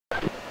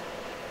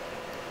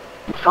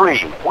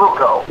3, will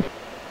go.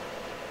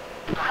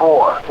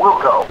 4, will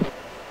go.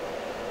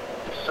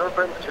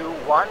 Serpent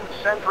 2-1,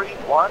 Sentry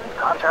 1,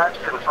 contact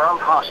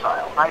confirmed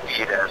hostile.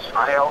 ID'd as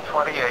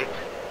IL-28.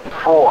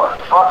 4,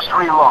 Fox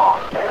 3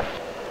 long.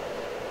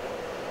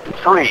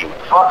 3,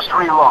 Fox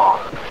 3 long.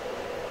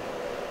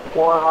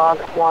 Warhog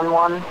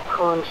 1-1,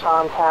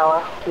 Kunsan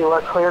Tower. You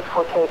are cleared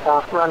for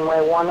takeoff. Runway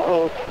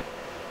 18.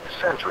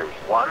 Sentry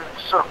 1,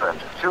 Serpent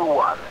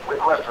 2-1,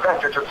 request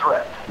vector to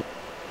threat.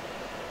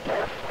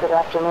 Good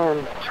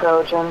afternoon.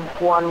 Trojan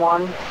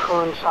 1-1,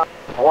 Kunsan.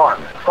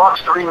 1,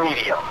 Fox 3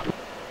 medium.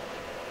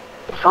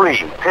 3,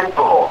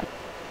 Pitbull.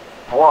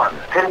 1,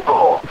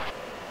 Pitbull.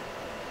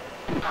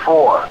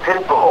 4,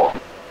 Pitbull.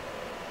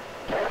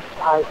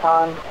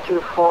 Python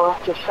 24,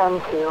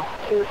 descend to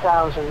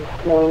 2000.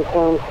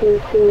 Maintain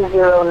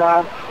 220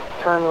 knots.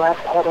 Turn left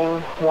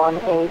heading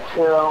 180.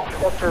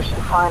 Vectors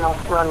to final.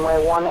 Runway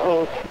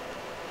 18.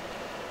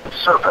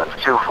 Serpent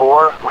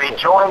 2-4,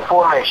 rejoin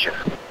formation.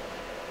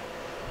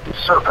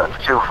 Serpent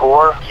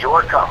 2-4,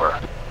 your cover.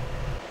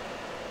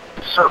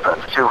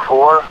 Serpent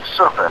 2-4,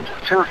 Serpent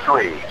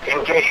 2-3,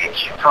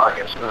 engage.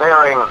 Targets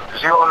bearing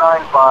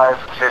 095,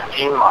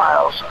 15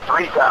 miles,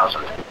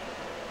 3000.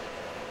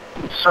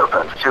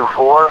 Serpent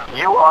 2-4,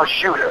 you are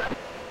shooter.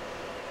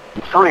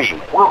 3,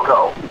 will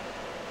go.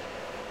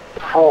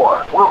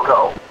 4, will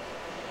go.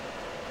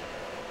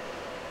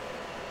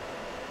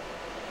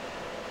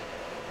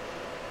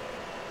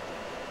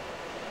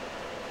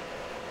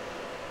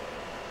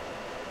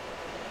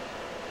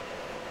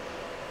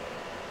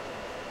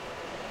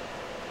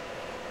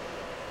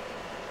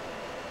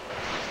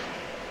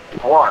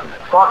 One,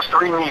 Fox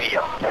 3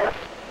 medium.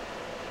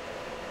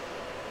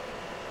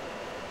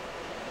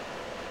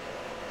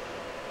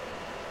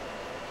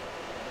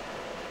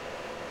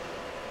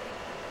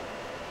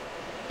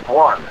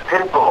 1,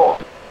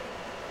 Pitbull.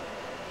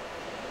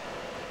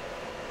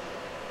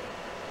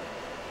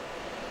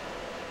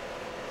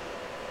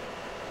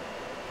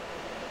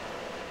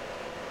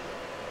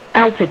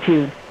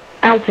 Altitude.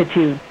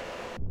 Altitude.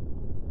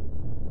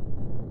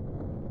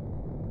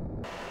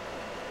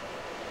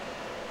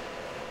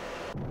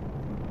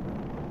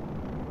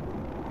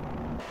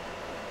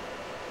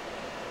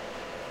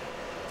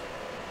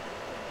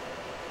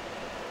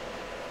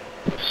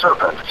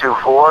 Serpent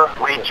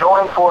 2-4,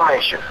 rejoin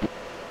formation.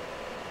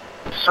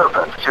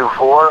 Serpent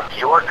 2-4,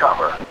 your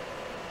cover.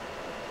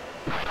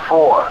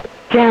 4.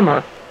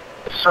 Jammer.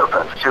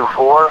 Serpent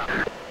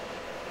 2-4.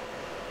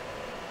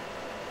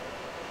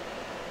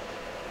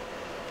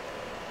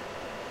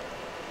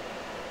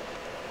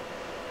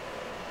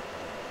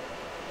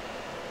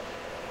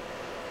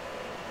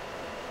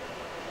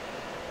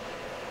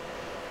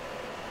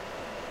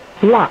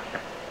 Lock.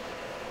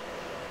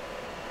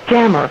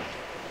 Jammer.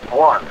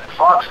 1,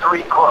 Fox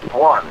 3 Club.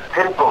 1,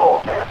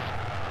 Pitbull.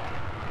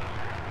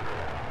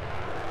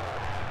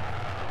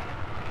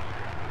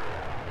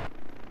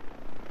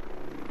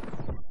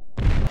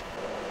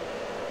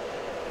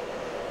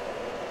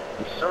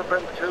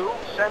 Serpent 2,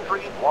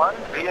 Sentry 1,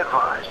 be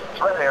advised.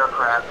 Threat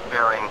aircraft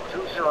bearing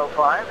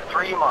 205,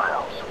 3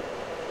 miles.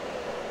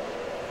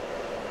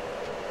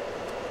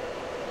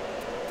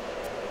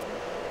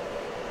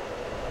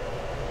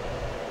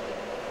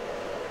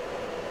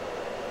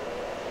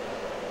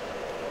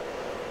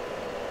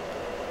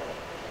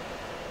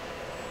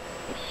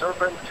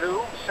 Serpent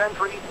 2,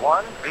 Sentry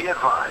 1, be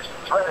advised.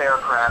 Threat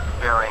aircraft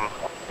bearing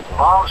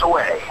bombs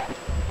away.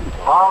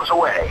 Bombs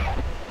away.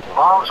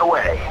 Bombs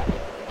away.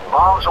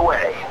 Bombs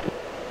away.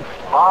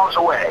 Bombs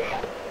away.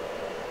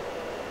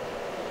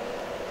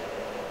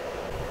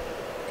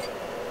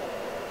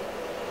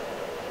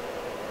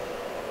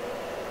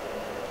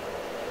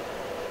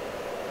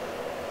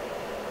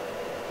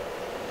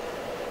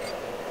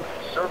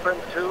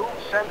 Serpent 2,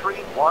 Sentry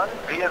 1,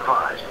 be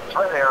advised.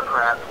 Threat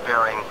aircraft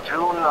bearing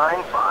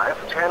 295,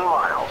 10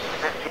 miles,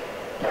 50.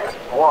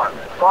 1,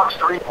 Fox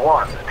 3,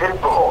 1,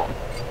 Pitbull.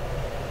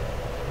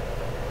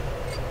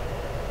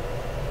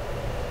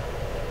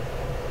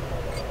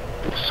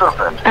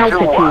 Serpent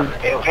 2-1,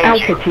 engaging.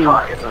 Altitude.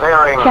 Target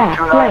bearing Chaff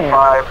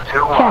 295, 2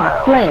 Chaff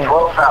miles, flare.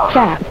 12,000.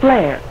 Chaff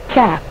flare.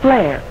 Chaff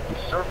flare.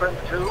 Serpent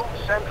 2,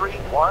 Sentry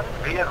 1,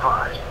 be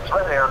advised.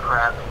 Threat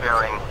aircraft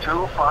bearing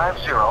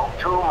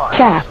 250, 2 miles.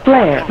 Chaff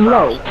flare. 15,000.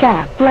 Low.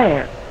 Chaff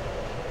flare.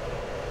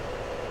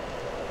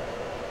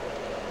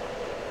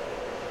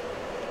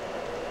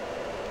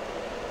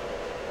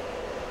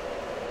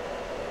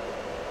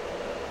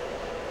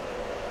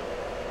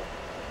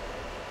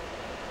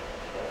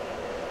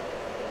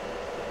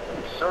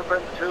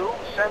 Serpent 2,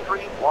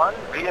 Sentry 1,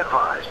 be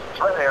advised.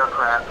 Threat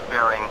aircraft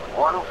bearing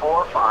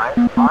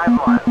 145, 5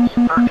 miles,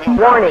 13,000.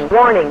 Warning.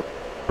 Warning.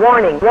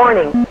 Warning.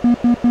 Warning.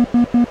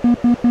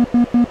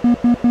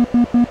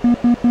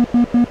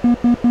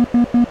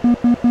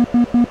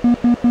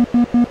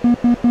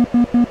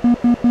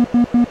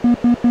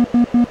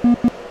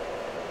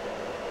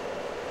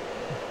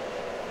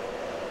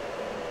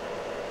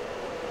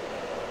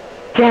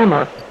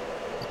 Jammer.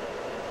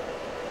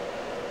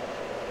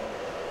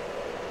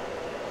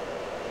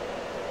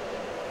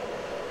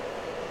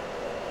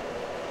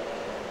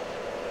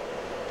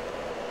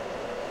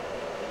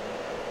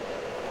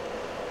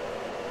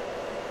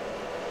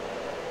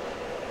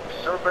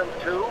 Serpent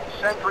 2,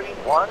 Sentry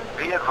 1,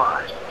 be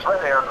advised.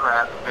 Threat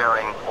aircraft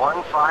bearing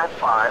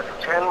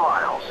 155, 10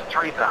 miles,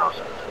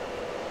 3,000.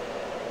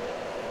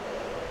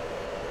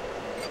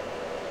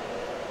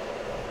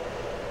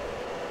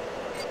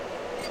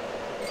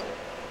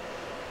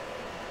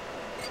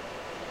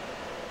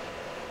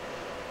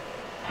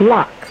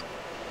 Lock.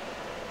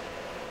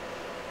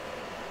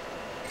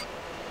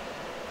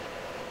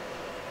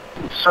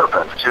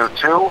 Serpent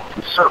 2-2,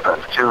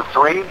 Serpent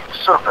 2-3,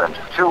 Serpent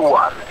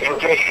 2-1.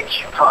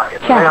 Engage.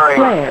 Target bearing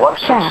flare,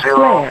 160,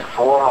 flare.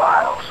 4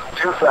 miles,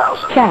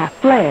 2,000. Chaff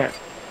flare.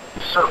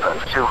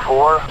 Serpent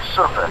 2-4,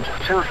 Serpent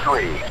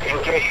 2-3.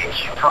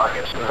 Engage.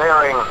 Target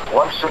bearing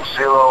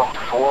 160,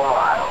 4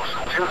 miles,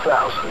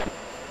 2,000.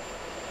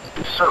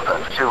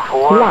 Serpent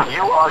 2-4, Lock.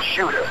 you are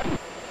shooter.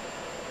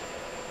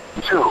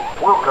 2,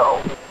 will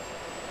go.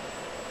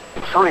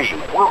 3,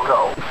 will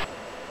go.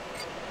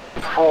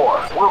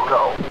 4, will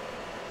go.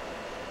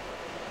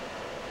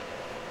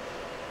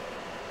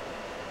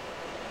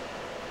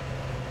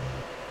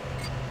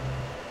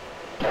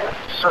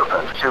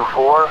 Serpent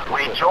 2-4,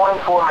 rejoin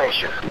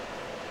formation.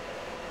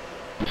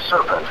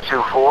 Serpent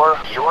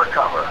 2-4, your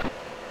cover.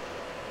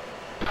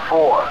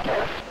 4.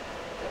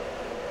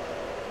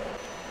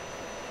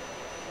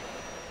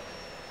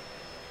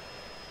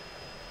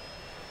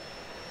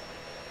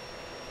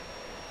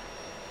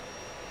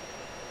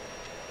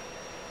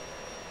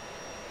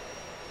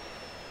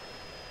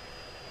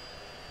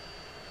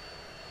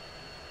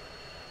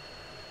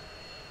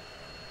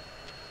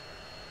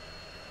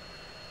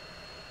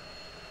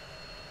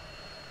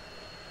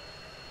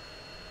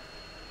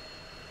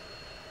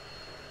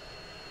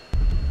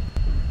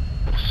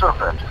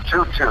 Serpent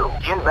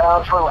 2-2,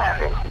 inbound for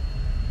landing.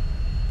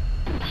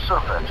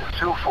 Serpent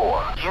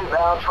 2-4,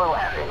 inbound for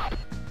landing.